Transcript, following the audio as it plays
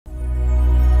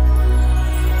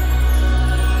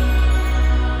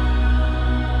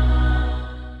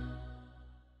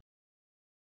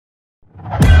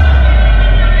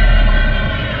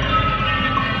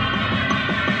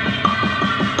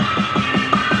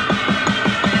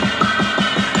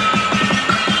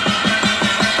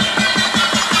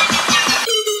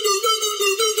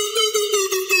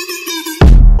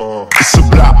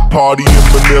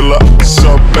Manila.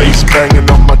 Sub bass banging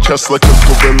on my chest like a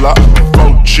gorilla.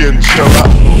 Folk chinchilla,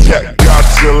 tech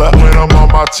Godzilla. When I'm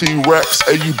on my T-Rex,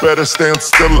 hey, you better stand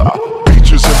stilla.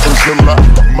 Beaches in Brazil,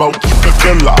 Moat the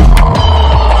villa.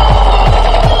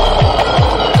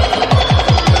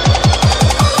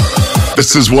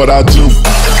 This is what I do.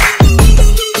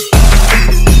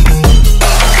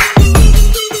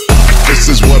 This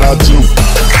is what I do.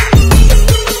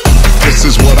 This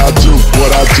is what I do.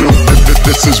 What I do.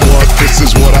 This is what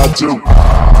I do.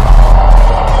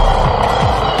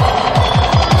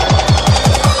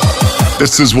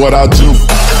 This is what I do.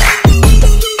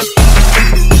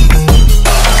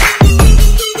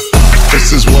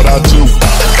 This is what I do.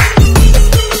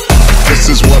 This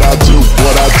is what I do.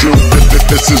 What I do.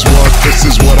 This is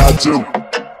what I do.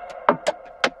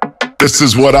 This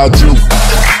is what I do.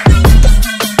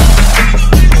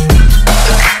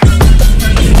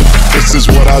 This is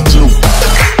what I do.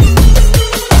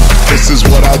 This is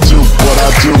what I do. What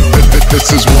I do.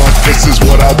 This is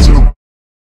what I do.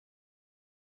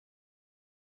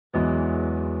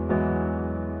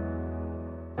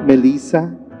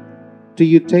 Melissa, do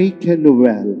you take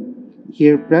Noel,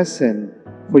 here present,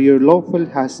 for your lawful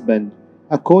husband,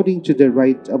 according to the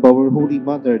rite of our Holy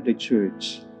Mother, the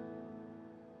Church?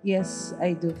 Yes,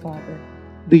 I do, Father.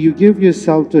 Do you give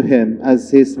yourself to him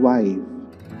as his wife?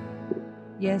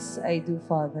 Yes, I do,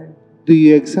 Father. Do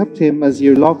you accept him as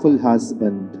your lawful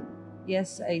husband?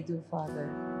 Yes, I do,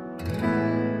 Father.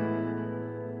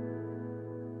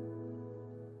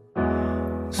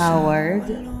 Howard,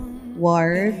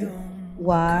 Ward,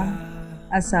 Wa,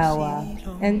 Asawa,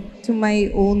 and to my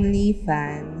only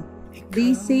fan,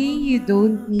 they say you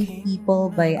don't meet people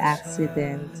by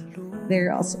accident.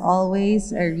 There's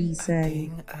always a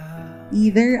reason,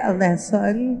 either a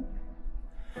lesson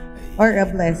or a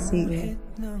blessing.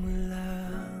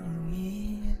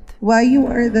 Why you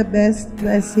are the best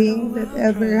blessing that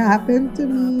ever happened to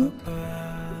me.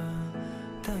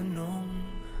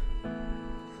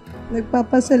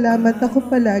 Nagpapasalamat ako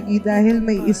palagi dahil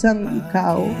may isang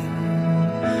ikaw.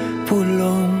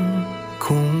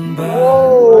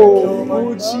 Wow!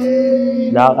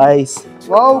 Gucci! Black Eyes.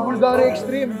 Wow, Bulgaria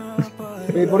Extreme.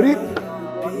 Favorite?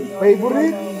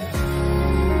 Favorite?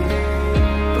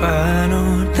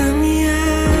 Paano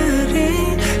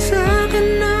nangyari sa akin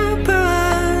na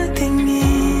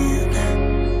patingin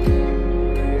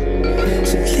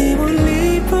sa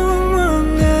libo-libong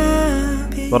mga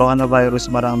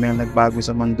Coronavirus, marami ang nagbago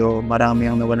sa mundo, marami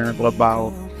ang nawalan ng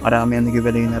trabaho, marami ang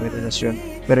nagibalay na relasyon.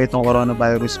 Pero itong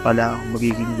coronavirus pala ang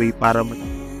magiging way para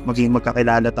maging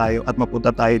magkakilala tayo at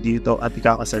mapunta tayo dito at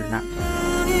ikakasal na.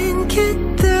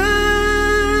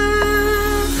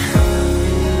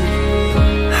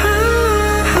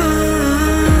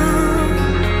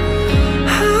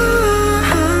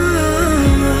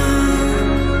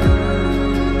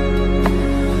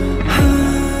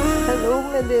 Hello,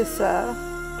 Melissa.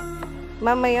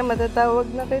 Mamaya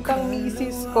matatawag na kitang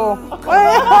misis ko.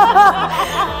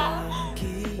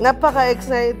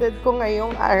 Napaka-excited ko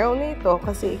ngayong araw nito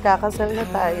kasi ikakasal na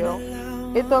tayo.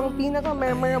 Ito ang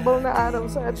pinaka-memorable na araw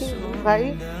sa ating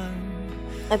buhay.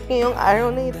 At ngayong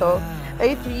araw na ito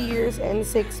ay 3 years and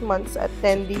 6 months at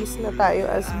 10 days na tayo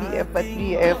as BF at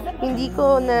BF. Hindi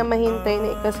ko na mahintay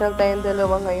na ikasal tayong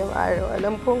dalawa ngayong araw.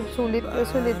 Alam kong sulit na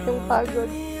sulit yung pagod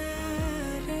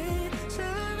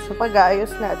sa pag-aayos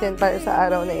natin para sa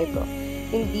araw na ito.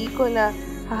 Hindi ko na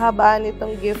hahabaan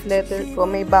itong gift letter ko.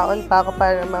 May baon pa ako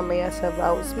para mamaya sa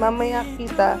vows. Mamaya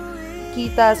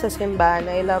kita sa simbahan.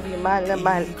 I love you. Mahal na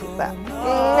mahal kita.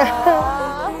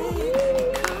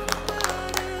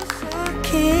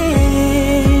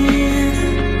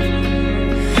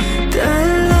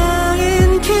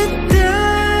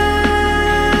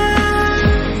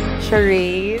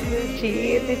 Charade,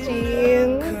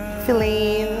 Chin,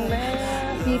 Celine,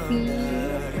 Pipi,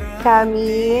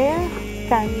 Kami.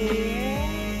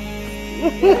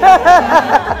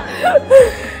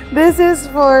 This is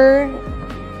for,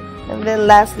 and then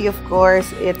lastly, of course,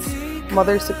 it's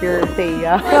Mother Superior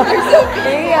Thea. Mother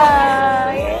Superior!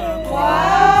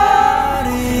 Wow!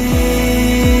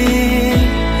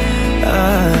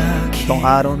 Itong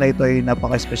araw na ito ay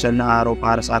napaka-special na araw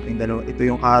para sa ating dalawa. Ito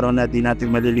yung araw na di natin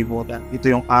malilimutan.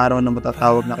 Ito yung araw na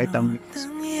matatawag na kitang mix.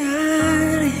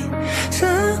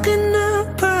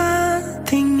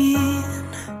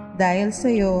 Dahil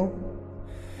sa'yo,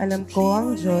 alam ko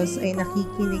ang Diyos ay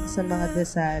nakikinig sa mga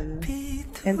dasal.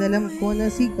 And alam ko na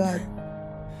si God,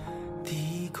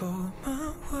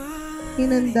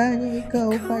 hinanda niya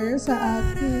ikaw para sa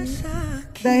akin.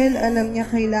 Dahil alam niya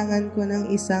kailangan ko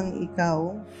ng isang ikaw.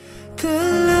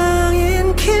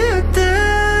 Dalangin kita.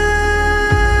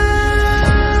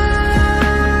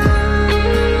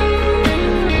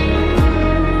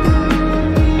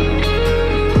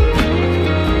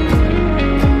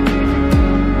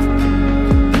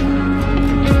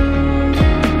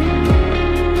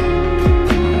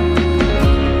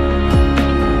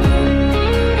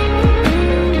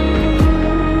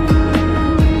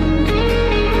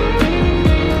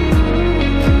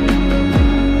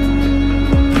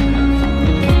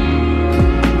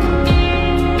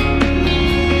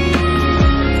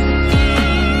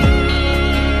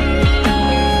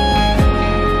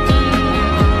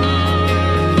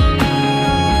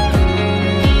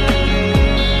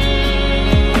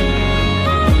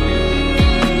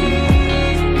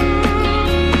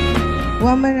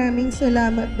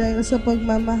 Salamat dahil sa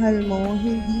pagmamahal mo,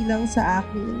 hindi lang sa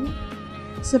akin,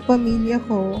 sa pamilya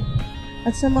ko,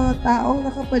 at sa mga taong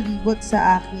nakapalibot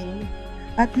sa akin,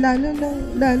 at lalo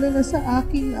na sa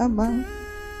aking ama.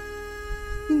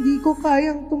 Hindi ko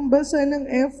kayang tumbasan ng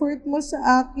effort mo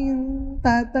sa akin,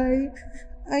 tatay.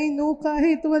 I know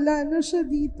kahit wala na siya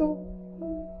dito.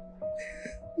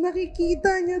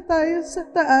 Nakikita niya tayo sa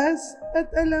taas at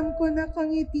alam ko na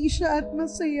kangiti siya at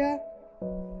masaya.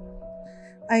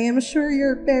 I am sure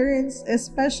your parents,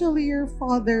 especially your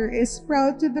father, is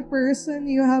proud to the person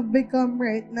you have become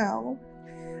right now.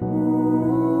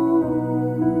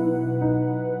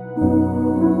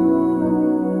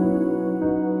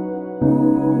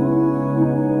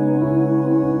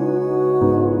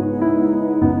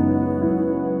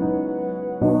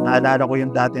 Naalala ko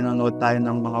yung dati nanonood tayo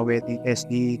ng mga wedding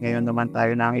SDE, ngayon naman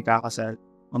tayo na ang ikakasal.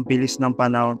 Ang bilis ng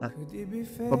panahon at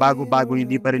pabago-bago,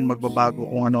 hindi pa rin magbabago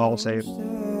kung ano ako sa'yo.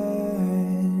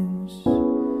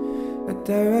 At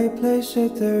the right place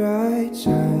at the right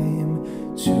time,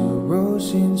 two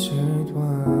roses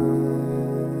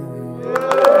intertwined.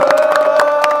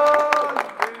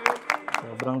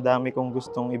 Sobrang dami kong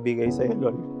gustong ibigay sa'yo,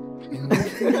 Lol.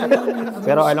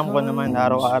 Pero alam ko naman,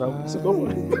 araw-araw gusto ko.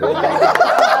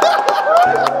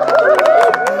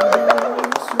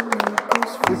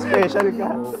 Special ka.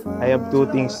 I have two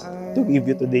things to give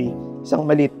you today. Isang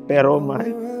maliit pero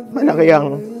malaki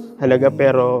ang halaga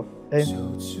pero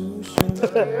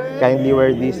kindly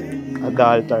wear this at the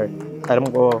altar. Alam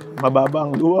ko, mababa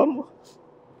ang luha mo.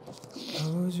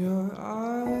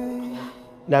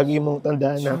 Lagi mong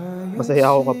tandaan na masaya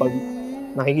ako kapag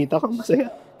nakikita kang masaya.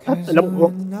 At alam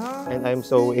ko, and I'm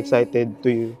so excited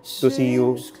to see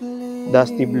you,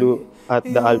 Dusty Blue, at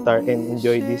the altar and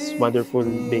enjoy this wonderful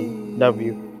day. Love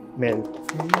you, Mel.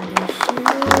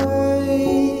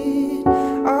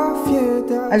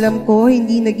 Alam ko,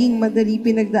 hindi naging madali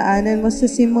pinagdaanan mo sa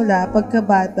simula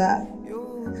pagkabata.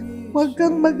 Huwag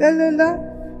kang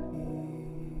mag-alala.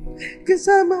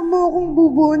 Kasama mo akong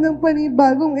bubuo ng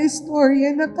panibagong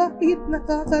istorya na kahit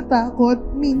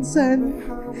nakakatakot, minsan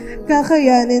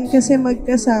kakayanin kasi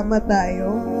magkasama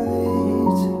tayo.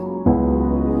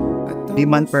 Di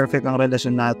man perfect ang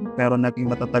relasyon natin, pero naging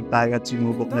matatag tayo at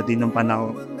sinubok na din ng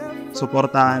panahon.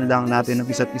 Suportahan lang natin ang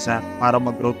isa't isa para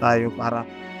mag-grow tayo, para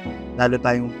lalo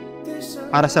tayong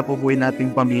para sa pubuhay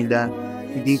nating pamilya.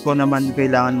 Hindi ko naman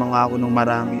kailangan mangako ng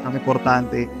marami. Ang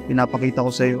importante, pinapakita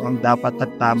ko sa iyo ang dapat at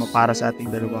tama para sa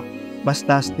ating dalawa.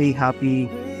 Basta stay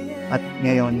happy. At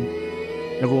ngayon,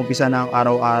 nag-uumpisa na ang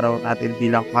araw-araw natin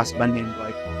bilang husband and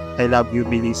wife. I love you,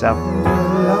 Bilisa.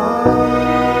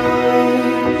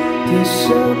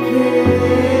 Disappears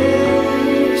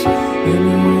and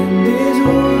when these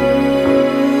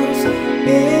words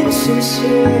insist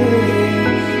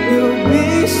you'll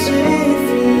be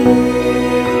safe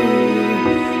here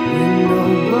when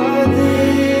nobody.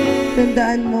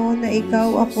 Tandaan mo na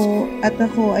ikaw ako at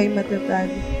ako ay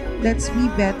matatag. Let's be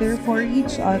better for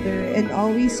each other and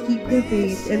always keep the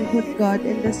faith and put God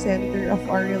in the center of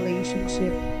our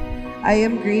relationship. I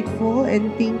am grateful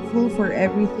and thankful for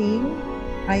everything.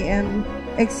 I am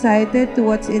excited to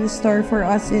what's in store for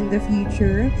us in the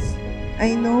future.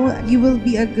 I know you will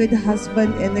be a good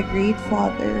husband and a great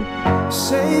father.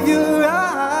 Save your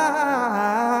eyes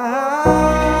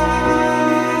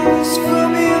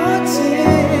from your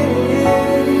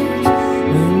tears.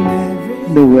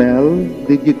 Noel,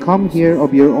 did you come here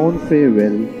of your own free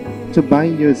will to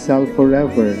bind yourself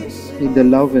forever in the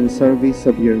love and service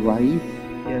of your wife?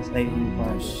 Yes, I do,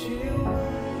 Father.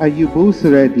 Are you both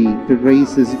ready to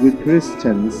raise as good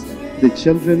Christians the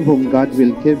children whom God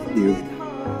will give you?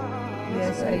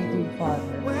 Yes, I do, Father.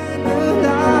 When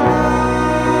the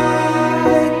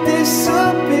light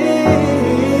disappears.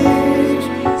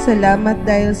 Salamat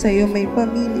dahil sa iyo may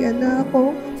pamilya na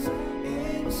ako.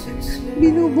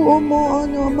 Binubuo mo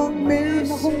ano mang meron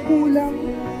akong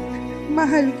kulang.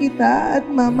 Mahal kita at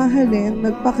mamahalin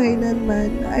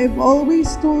magpakailanman. I've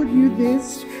always told you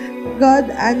this. God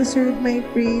answered my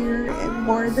prayer, and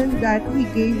more than that, He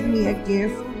gave me a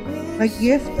gift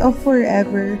of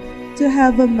forever, to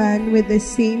have a man with the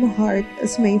same heart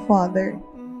as my father.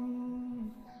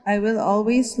 I will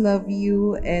always love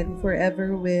you and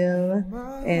forever will.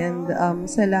 And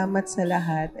salamat sa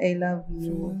lahat. I love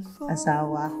you,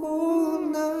 asawa.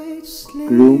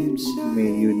 Groom,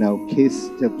 may you now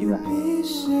kiss the bride.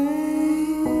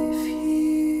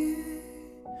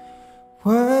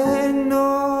 When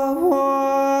no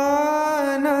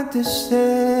one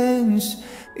understands,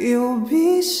 you'll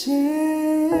be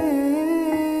safe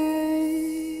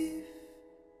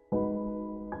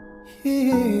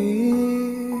here.